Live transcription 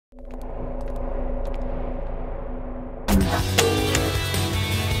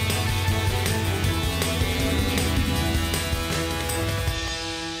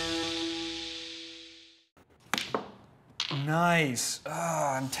Nice.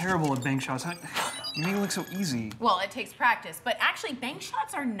 I'm terrible at bank shots. You make it look so easy. Well, it takes practice, but actually bank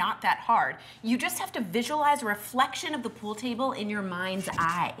shots are not that hard. You just have to visualize a reflection of the pool table in your mind's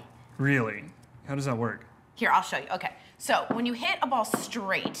eye. Really? How does that work? Here, I'll show you. Okay, so when you hit a ball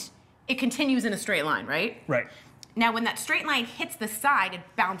straight, it continues in a straight line, right? Right. Now, when that straight line hits the side, it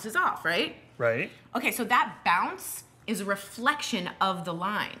bounces off, right? Right. Okay, so that bounce is a reflection of the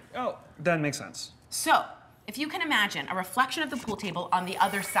line. Oh, that makes sense. So, if you can imagine a reflection of the pool table on the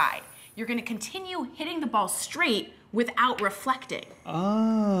other side, you're gonna continue hitting the ball straight without reflecting.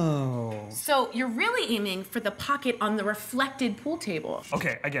 Oh. So you're really aiming for the pocket on the reflected pool table.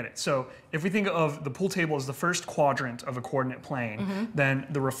 Okay, I get it. So if we think of the pool table as the first quadrant of a coordinate plane, then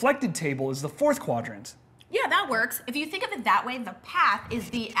the reflected table is the fourth quadrant. Yeah, that works. If you think of it that way, the path is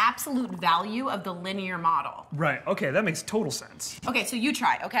the absolute value of the linear model. Right, okay, that makes total sense. Okay, so you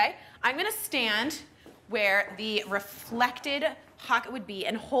try, okay? I'm gonna stand where the reflected pocket would be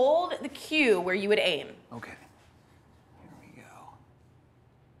and hold the cue where you would aim. Okay, here we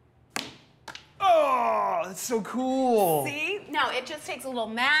go. Oh, that's so cool. See? No, it just takes a little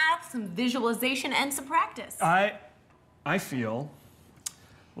math, some visualization, and some practice. I feel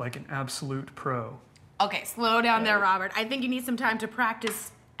like an absolute pro. Okay, slow down there, Robert. I think you need some time to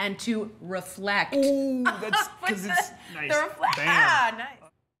practice and to reflect. Ooh, that's because it's nice. The reflect. Bam. Ah, nice.